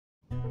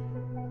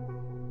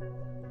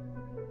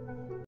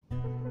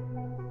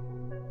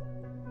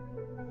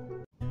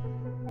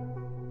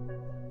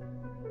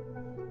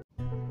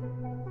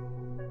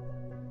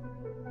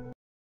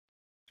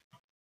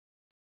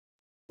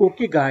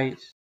Okay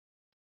guys,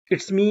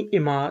 it's me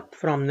Imad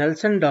from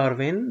Nelson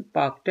Darwin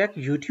Park Tech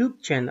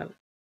YouTube channel.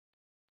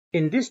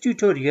 In this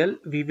tutorial,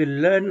 we will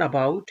learn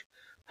about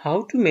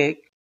how to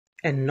make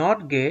a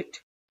NOT gate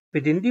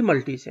within the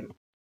multisim.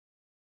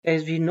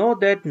 As we know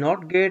that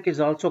NOT gate is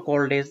also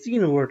called as the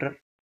inverter.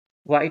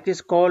 Why it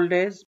is called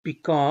as?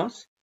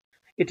 Because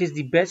it is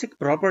the basic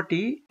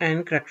property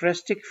and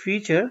characteristic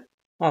feature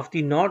of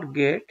the NOT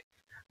gate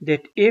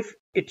that if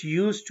it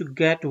used to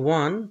get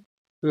 1,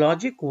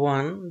 logic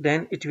 1,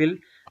 then it will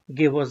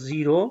give us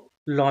 0,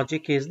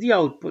 logic is the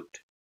output.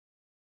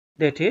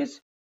 That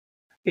is,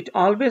 it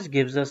always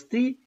gives us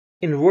the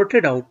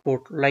inverted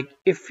output. Like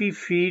if we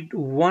feed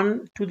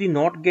 1 to the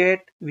NOT gate,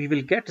 we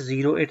will get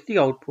 0 at the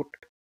output.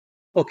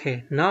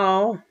 Okay,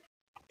 now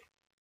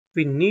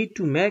we need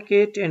to make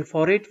it, and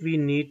for it we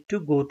need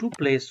to go to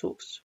place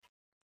source.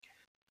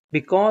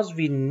 Because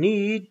we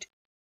need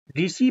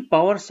DC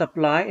power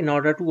supply in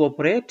order to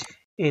operate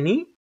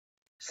any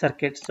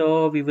circuit.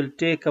 So we will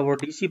take our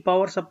DC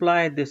power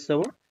supply. This is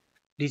our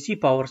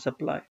DC power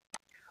supply.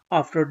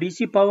 After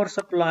DC power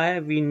supply,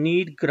 we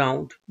need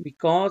ground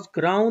because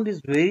ground is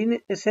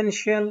very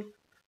essential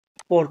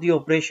for the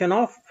operation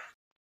of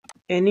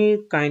any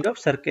kind of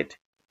circuit.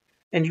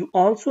 And you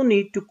also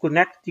need to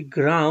connect the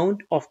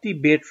ground of the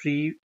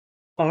battery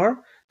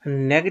or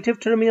negative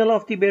terminal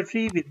of the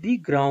battery with the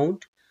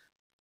ground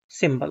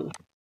symbol.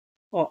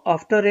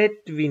 After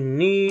it, we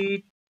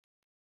need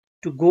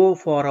to go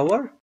for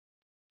our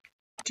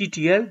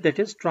TTL, that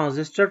is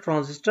transistor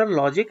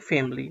logic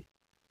family,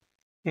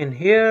 and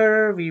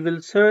here we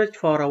will search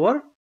for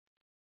our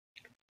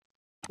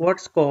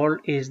what's called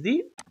is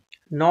the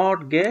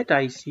NOT gate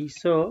IC.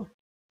 So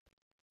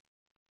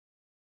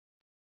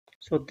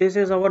this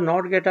is our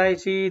NOT gate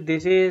IC,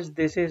 this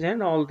is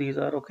and all these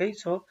are okay.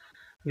 So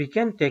we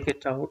can take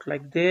it out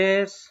like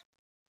this.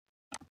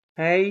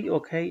 Hey,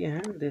 okay,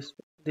 and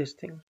this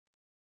thing.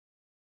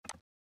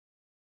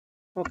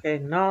 Okay,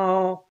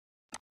 now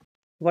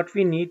what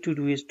we need to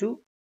do is to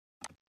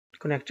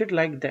connect it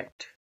like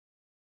that.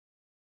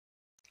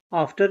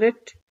 After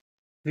it,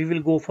 we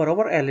will go for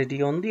our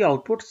LED on the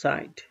output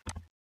side.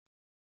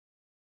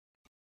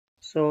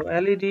 So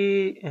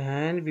LED,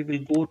 and we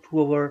will go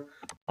to our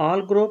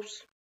all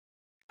groups,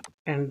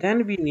 and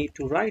then we need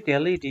to write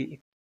LED.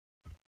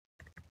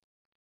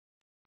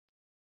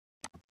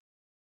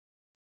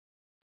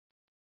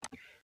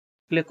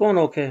 Click on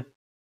OK.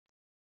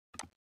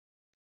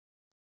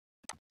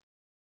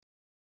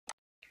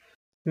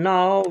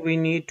 Now we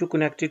need to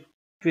connect it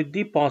with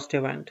the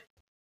positive end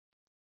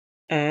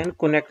and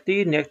connect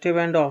the negative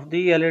end of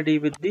the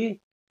LED with the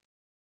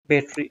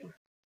battery.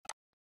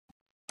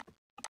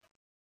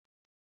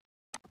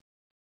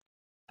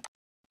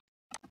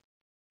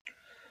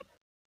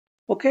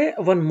 Okay,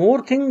 one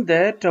more thing,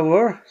 that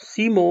our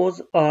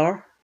CMOS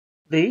or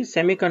the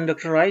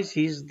semiconductor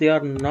ICs, they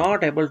are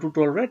not able to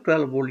tolerate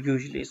 12 volt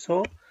usually.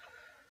 So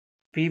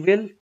we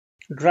will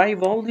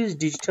drive all these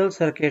digital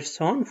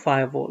circuits on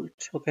 5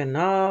 volt. Okay,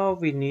 now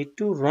we need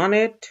to run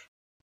it.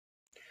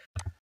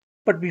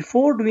 But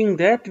before doing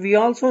that, we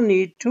also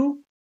need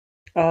to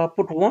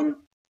put one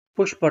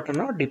push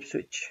button or dip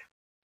switch.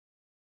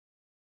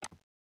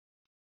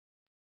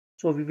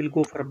 So we will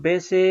go for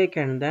basic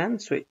and then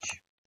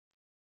switch.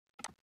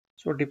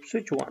 So dip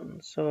switch 1.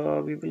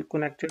 So we will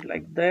connect it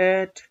like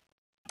that.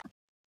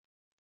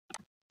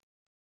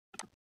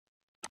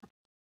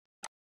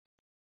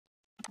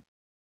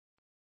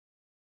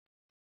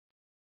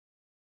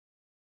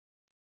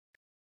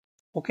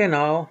 Okay,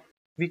 now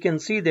we can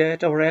see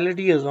that our LED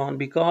is on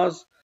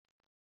because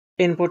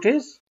input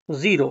is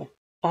 0.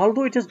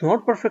 Although it is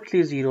not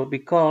perfectly 0,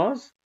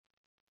 because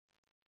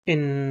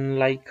in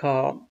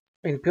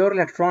pure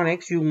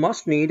electronics you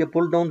must need a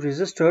pull down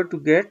resistor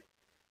to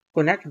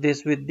connect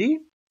this with the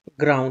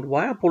ground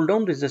via pull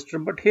down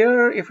resistor. But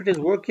here, if it is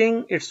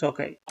working, it's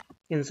okay.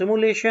 In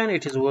simulation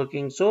it is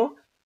working, so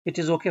it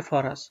is okay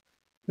for us.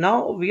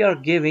 Now we are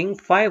giving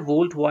 5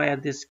 volt via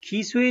this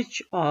key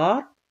switch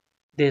or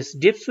this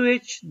dip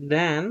switch,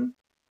 then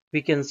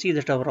we can see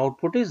that our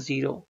output is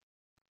 0.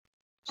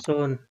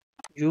 So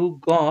you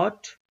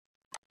got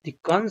the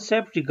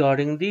concept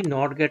regarding the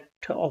NOT gate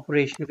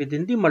operation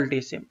within the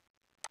multisim.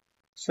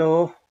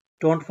 So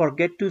don't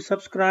forget to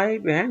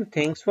subscribe, and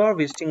thanks for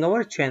visiting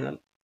our channel.